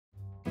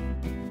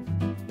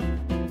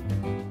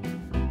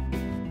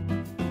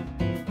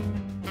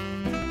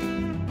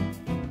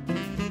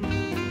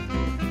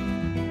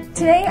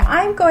Today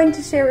I'm going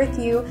to share with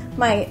you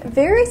my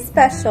very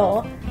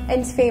special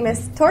and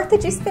famous Torta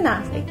de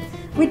Espinofre,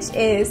 which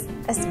is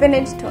a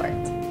spinach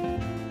torte.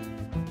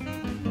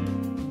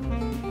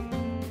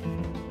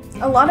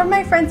 A lot of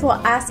my friends will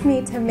ask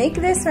me to make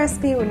this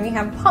recipe when we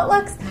have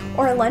potlucks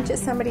or lunch at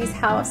somebody's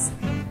house,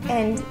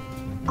 and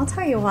I'll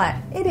tell you what,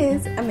 it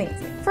is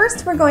amazing.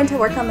 First, we're going to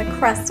work on the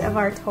crust of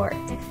our torte.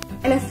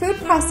 In a food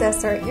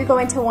processor, you're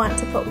going to want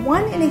to put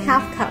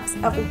 1.5 cups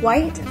of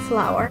white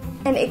flour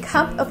and a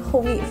cup of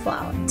whole wheat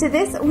flour. To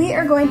this, we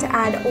are going to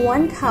add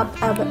 1 cup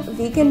of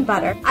vegan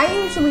butter. I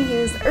usually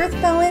use Earth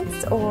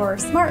Balance or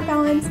Smart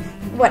Balance.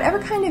 Whatever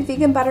kind of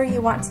vegan butter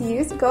you want to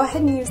use, go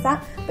ahead and use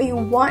that, but you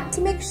want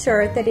to make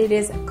sure that it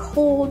is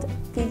cold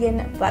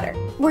vegan butter.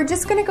 We're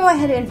just going to go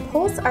ahead and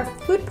pulse our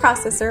food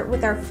processor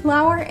with our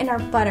flour and our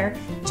butter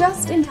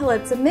just until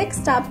it's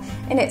mixed up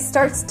and it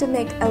starts to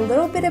make a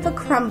little bit of a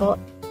crumble.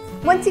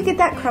 Once you get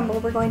that crumble,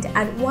 we're going to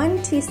add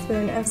 1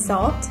 teaspoon of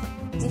salt.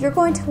 You're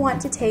going to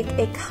want to take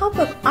a cup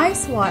of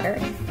ice water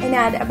and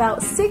add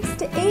about 6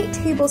 to 8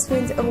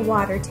 tablespoons of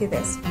water to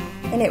this.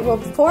 And it will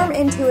form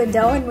into a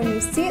dough, and when you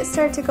see it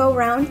start to go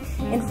round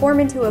and form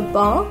into a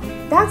ball,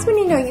 that's when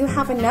you know you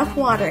have enough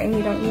water and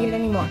you don't need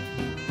any more.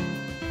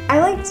 I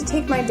like to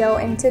take my dough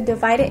and to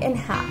divide it in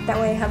half. That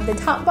way I have the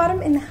top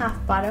bottom and the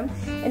half bottom,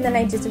 and then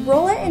I just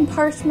roll it in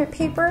parchment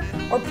paper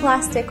or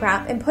plastic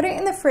wrap and put it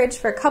in the fridge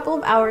for a couple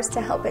of hours to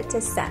help it to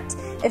set.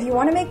 If you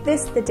want to make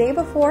this the day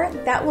before,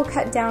 that will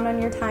cut down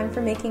on your time for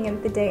making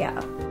it the day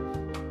of.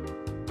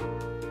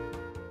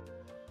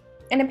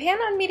 In a pan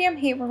on medium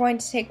heat, we're going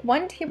to take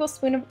 1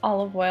 tablespoon of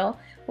olive oil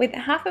with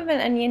half of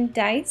an onion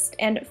diced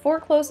and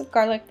 4 cloves of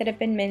garlic that have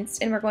been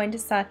minced, and we're going to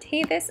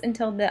saute this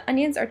until the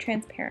onions are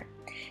transparent.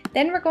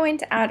 Then we're going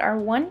to add our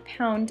 1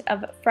 pound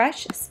of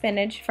fresh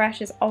spinach.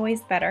 Fresh is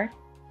always better.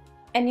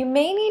 And you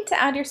may need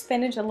to add your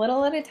spinach a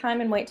little at a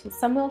time and wait till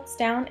some wilts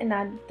down and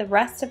add the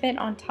rest of it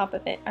on top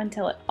of it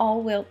until it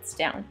all wilts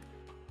down.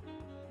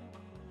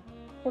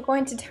 We're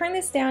going to turn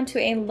this down to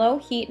a low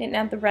heat and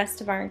add the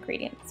rest of our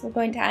ingredients. We're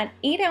going to add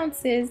 8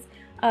 ounces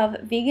of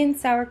vegan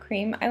sour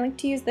cream. I like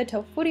to use the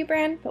Tofutti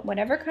brand, but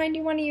whatever kind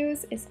you want to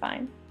use is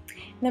fine.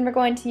 And then we're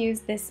going to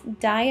use this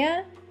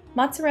Daiya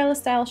mozzarella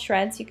style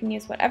shreds. You can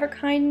use whatever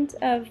kind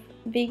of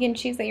vegan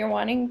cheese that you're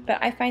wanting, but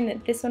I find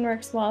that this one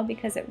works well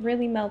because it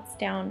really melts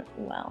down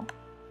well.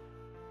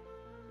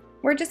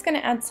 We're just going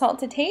to add salt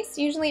to taste.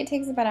 Usually it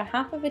takes about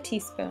 1/2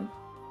 teaspoon.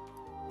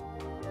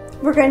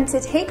 We're going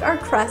to take our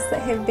crusts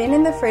that have been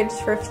in the fridge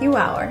for a few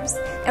hours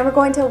and we're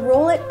going to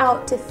roll it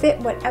out to fit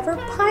whatever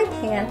pie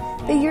pan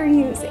that you're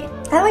using.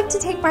 I like to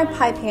take my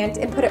pie pan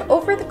and put it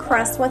over the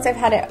crust once I've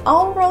had it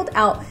all rolled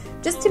out,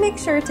 just to make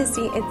sure to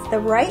see it's the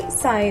right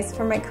size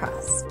for my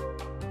crust.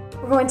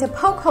 We're going to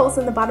poke holes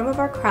in the bottom of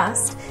our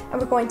crust and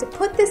we're going to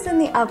put this in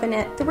the oven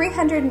at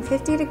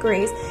 350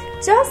 degrees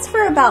just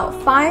for about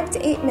 5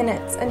 to 8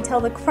 minutes until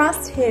the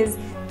crust is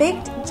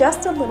baked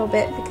just a little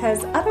bit,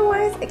 because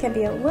otherwise it can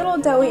be a little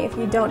doughy if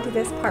you don't do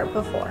this part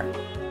before.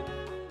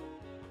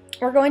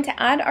 We're going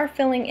to add our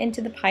filling into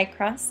the pie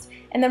crust,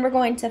 and then we're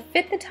going to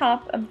fit the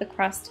top of the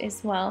crust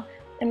as well.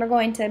 And we're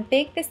going to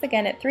bake this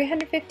again at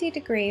 350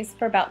 degrees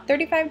for about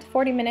 35 to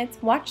 40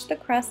 minutes. Watch the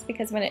crust,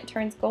 because when it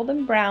turns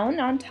golden brown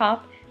on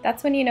top,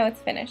 that's when you know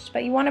it's finished.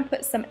 But you want to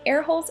put some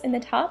air holes in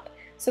the top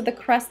so the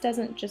crust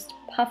doesn't just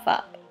puff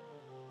up.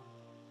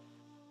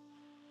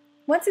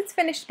 Once it's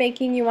finished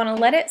baking, you want to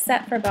let it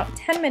set for about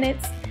 10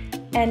 minutes,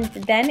 and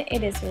then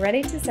it is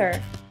ready to serve.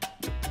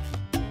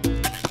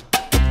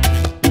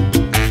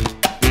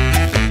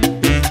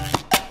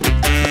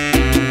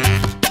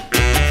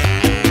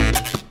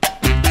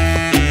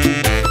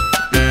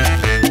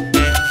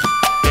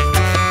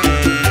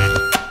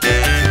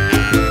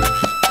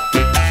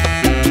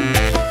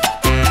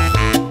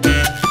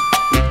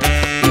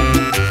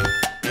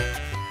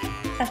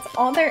 That's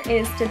all there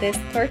is to this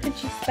Torta de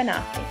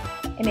Espinofre,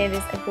 and it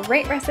is a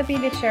great recipe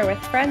to share with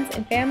friends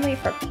and family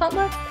for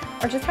potlucks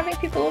or just having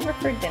people over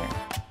for dinner.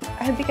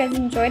 I hope you guys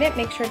enjoyed it.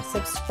 Make sure to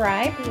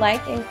subscribe,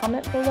 like, and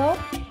comment below,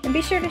 and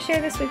be sure to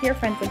share this with your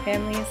friends and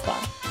family as well.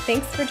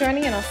 Thanks for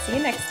joining, and I'll see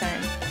you next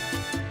time.